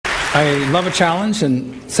I love a challenge,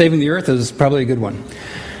 and saving the Earth is probably a good one.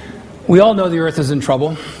 We all know the Earth is in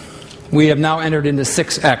trouble. We have now entered into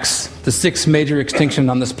 6X, the sixth major extinction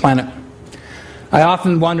on this planet. I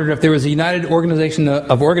often wondered if there was a united organization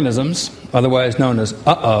of organisms, otherwise known as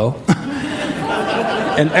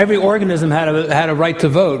and every organism had a right to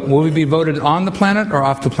vote. Will we be voted on the planet or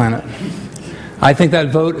off the planet? I think that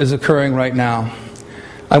vote is occurring right now.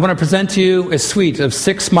 I want to present to you a suite of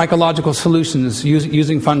 6 mycological solutions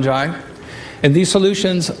using fungi, and these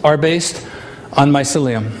solutions are based on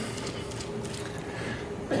mycelium.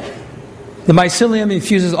 The mycelium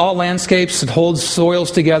infuses all landscapes. It holds soils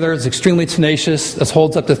together. It's extremely tenacious. It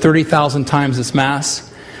holds up to 30,000 times its mass.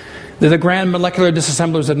 They're the grand molecular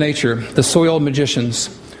disassemblers of nature, the soil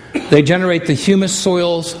magicians. They generate the humus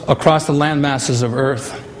soils across the land masses of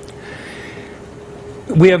Earth.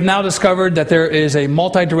 We have now discovered that there is a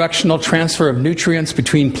multi-directional transfer of nutrients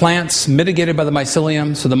between plants mitigated by the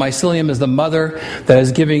mycelium. So the mycelium is the mother that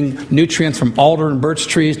is giving nutrients from alder and birch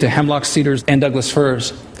trees to hemlock, cedars, and Douglas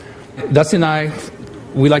firs. Dusty and I,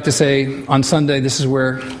 we like to say on Sunday, this is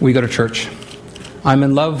where we go to church. I'm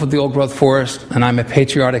in love with the old growth forest, and I'm a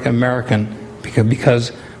patriotic American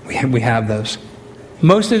because we have those.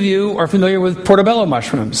 Most of you are familiar with portobello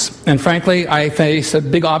mushrooms, and frankly, I face a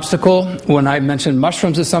big obstacle when I mention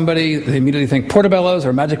mushrooms to somebody. They immediately think portobellos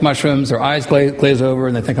or magic mushrooms, their eyes glaze over,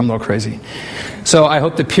 and they think I'm a little crazy. So I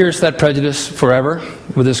hope to pierce that prejudice forever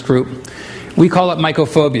with this group. We call it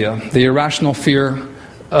mycophobia, the irrational fear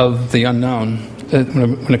of the unknown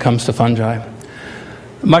when it comes to fungi.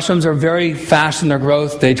 Mushrooms are very fast in their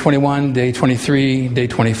growth, day 21, day 23, day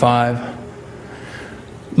 25.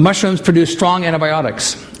 Mushrooms produce strong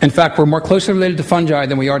antibiotics. In fact, we're more closely related to fungi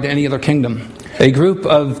than we are to any other kingdom. A group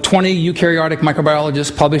of 20 eukaryotic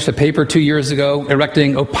microbiologists published a paper 2 years ago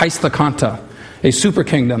erecting Opisthokonta, a super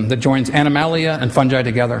kingdom that joins Animalia and fungi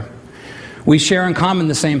together. We share in common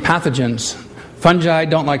the same pathogens. Fungi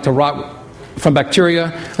don't like to rot from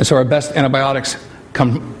bacteria, and so our best antibiotics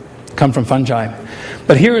come from fungi.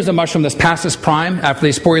 But here is a mushroom that's past its prime. After they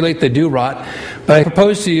sporulate, they do rot. But I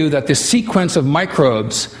propose to you that the sequence of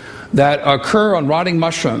microbes that occur on rotting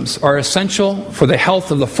mushrooms are essential for the health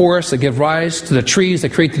of the forests that give rise to the trees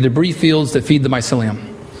that create the debris fields that feed the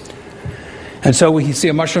mycelium. And so we see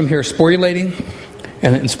a mushroom here sporulating,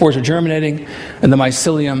 and spores are germinating, and the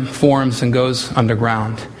mycelium forms and goes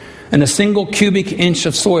underground. In a single cubic inch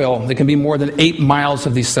of soil, there can be more than 8 miles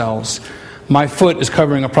of these cells. My foot is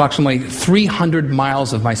covering approximately 300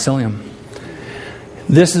 miles of mycelium.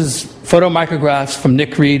 This is photomicrographs from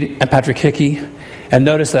Nick Reed and Patrick Hickey. And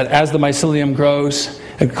notice that as the mycelium grows,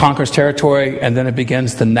 it conquers territory, and then it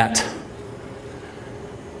begins to net.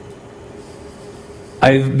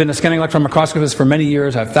 I've been a scanning electron microscopist for many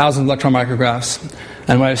years. I have thousands of electron micrographs.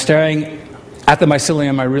 And when I was staring at the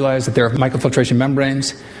mycelium, I realized that there are microfiltration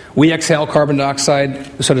membranes. We exhale carbon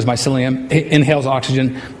dioxide, so does mycelium. It inhales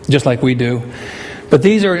oxygen, just like we do. But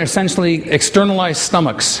these are essentially externalized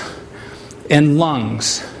stomachs and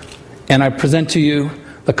lungs. And I present to you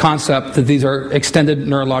the concept that these are extended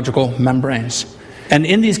neurological membranes. And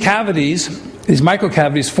in these cavities, these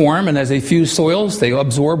microcavities form, and as they fuse soils, they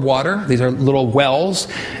absorb water. These are little wells.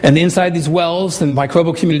 And inside these wells, the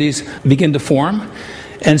microbial communities begin to form.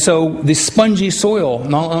 And so the spongy soil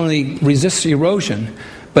not only resists erosion,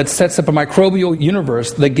 but sets up a microbial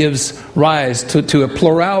universe that gives rise to a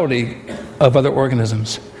plurality of other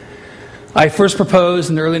organisms. I first proposed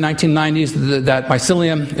in the early 1990s that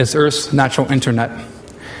mycelium is Earth's natural internet.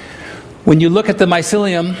 When you look at the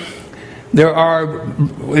mycelium, they're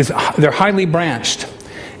highly branched.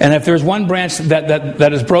 And if there's one branch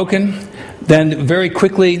that is broken, then very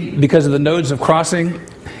quickly, because of the nodes of crossing,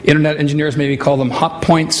 internet engineers maybe call them hot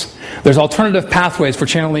points, there's alternative pathways for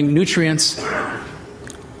channeling nutrients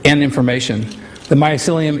and information. The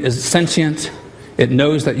mycelium is sentient. It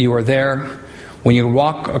knows that you are there. When you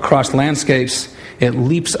walk across landscapes, it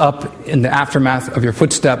leaps up in the aftermath of your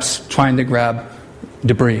footsteps trying to grab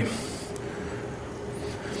debris.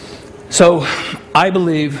 So I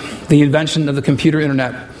believe the invention of the computer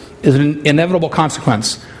internet is an inevitable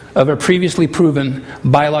consequence of a previously proven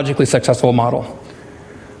biologically successful model.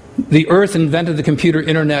 The Earth invented the computer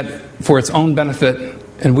internet for its own benefit,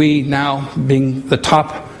 and we now, being the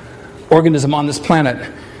top organism on this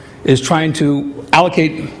planet, is trying to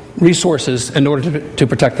allocate resources in order to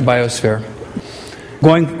protect the biosphere.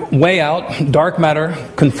 Going way out, dark matter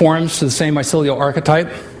conforms to the same mycelial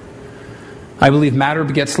archetype. I believe matter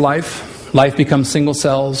begets life. Life becomes single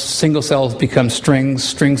cells become strings,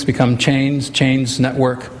 strings become chains, chains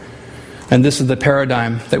network. And this is the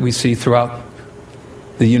paradigm that we see throughout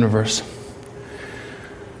the universe.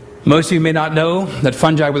 Most of you may not know that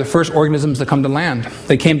fungi were the first organisms to come to land.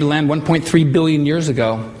 They came to land 1.3 billion years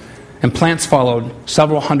ago, and plants followed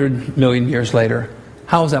several hundred million years later.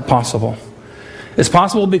 How is that possible? It's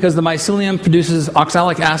possible because the mycelium produces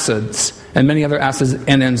oxalic acids and many other acids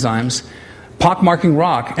and enzymes, pockmarking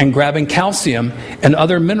rock and grabbing calcium and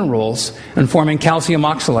other minerals and forming calcium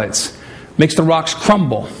oxalates. Makes the rocks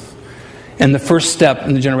crumble, and the first step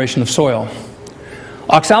in the generation of soil.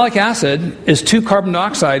 Oxalic acid is two carbon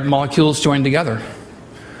dioxide molecules joined together.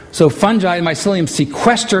 So fungi and mycelium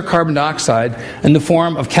sequester carbon dioxide in the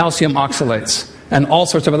form of calcium oxalates, and all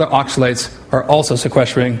sorts of other oxalates are also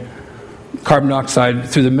sequestering carbon dioxide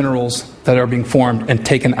through the minerals that are being formed and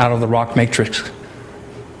taken out of the rock matrix.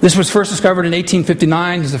 This was first discovered in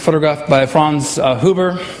 1859. This is a photograph by Franz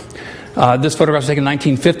Huber. This photograph was taken in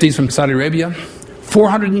the 1950s from Saudi Arabia.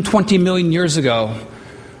 420 million years ago,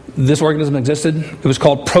 this organism existed. It was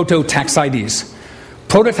called Prototaxides.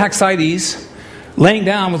 Prototaxides, laying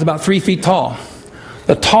down, was about 3 feet tall.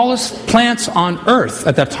 The tallest plants on Earth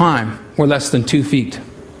at that time were less than 2 feet.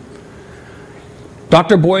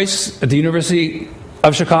 Dr. Boyce at the University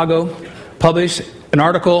of Chicago published an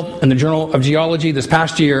article in the Journal of Geology this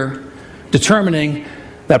past year determining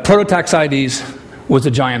that Prototaxides was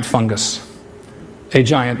a giant fungus, a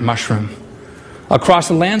giant mushroom. Across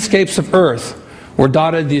the landscapes of Earth were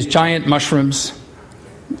dotted these giant mushrooms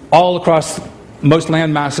all across most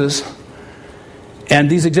land masses, and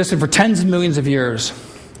these existed for tens of millions of years.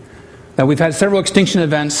 Now, we've had several extinction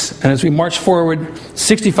events, and as we march forward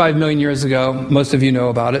 65 million years ago, most of you know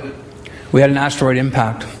about it, we had an asteroid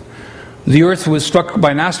impact. The Earth was struck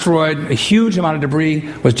by an asteroid, a huge amount of debris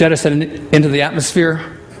was jettisoned into the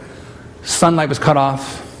atmosphere, sunlight was cut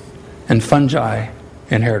off, and fungi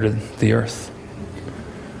inherited the Earth.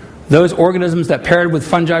 Those organisms that paired with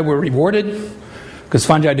fungi were rewarded because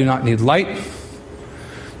fungi do not need light.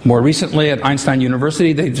 More recently, at Einstein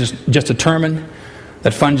University, they just determined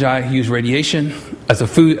that fungi use radiation as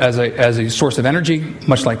a source of energy,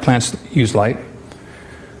 much like plants use light.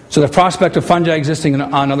 So the prospect of fungi existing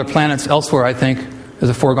on other planets elsewhere, I think, is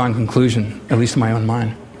a foregone conclusion, at least in my own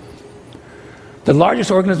mind. The largest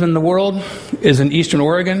organism in the world is in eastern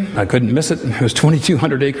Oregon. I couldn't miss it. It was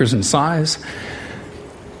 2,200 acres in size.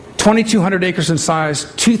 2,200 acres in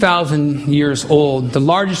size, 2,000 years old. The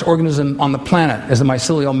largest organism on the planet is a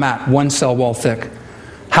mycelial mat, one cell wall thick.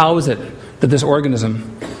 How is it that this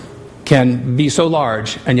organism can be so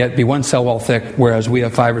large and yet be one cell wall thick, whereas we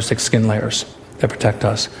have 5 or 6 skin layers that protect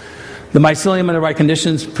us? The mycelium, in the right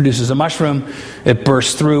conditions, produces a mushroom. It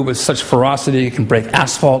bursts through with such ferocity it can break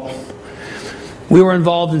asphalt. We were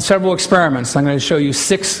involved in several experiments. I'm going to show you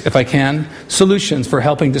 6, if I can, solutions for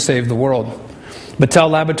helping to save the world.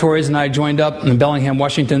 Battelle Laboratories and I joined up in Bellingham,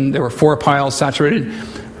 Washington. There were 4 piles saturated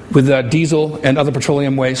with diesel and other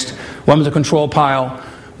petroleum waste. One was a control pile.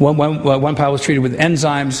 One pile was treated with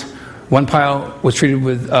enzymes. One pile was treated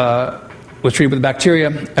with bacteria.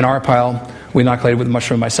 And our pile we inoculated with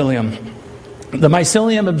mushroom mycelium. The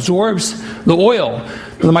mycelium absorbs the oil.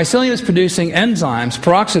 The mycelium is producing enzymes,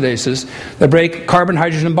 peroxidases, that break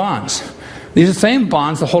carbon-hydrogen bonds. These are the same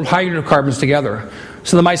bonds that hold hydrocarbons together.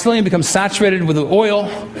 So the mycelium becomes saturated with the oil,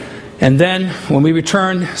 and then when we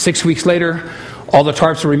return 6 weeks later, all the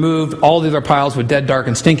tarps are removed, all the other piles were dead, dark,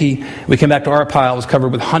 and stinky. We came back to our pile, it was covered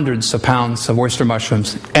with hundreds of pounds of oyster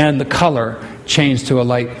mushrooms, and the color changed to a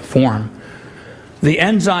light form. The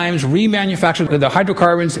enzymes remanufactured the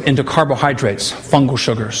hydrocarbons into carbohydrates, fungal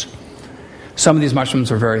sugars. Some of these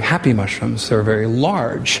mushrooms are very happy mushrooms. They're very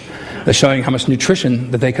large. They're showing how much nutrition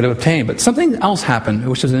that they could have obtained. But something else happened,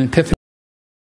 which is an epiphany.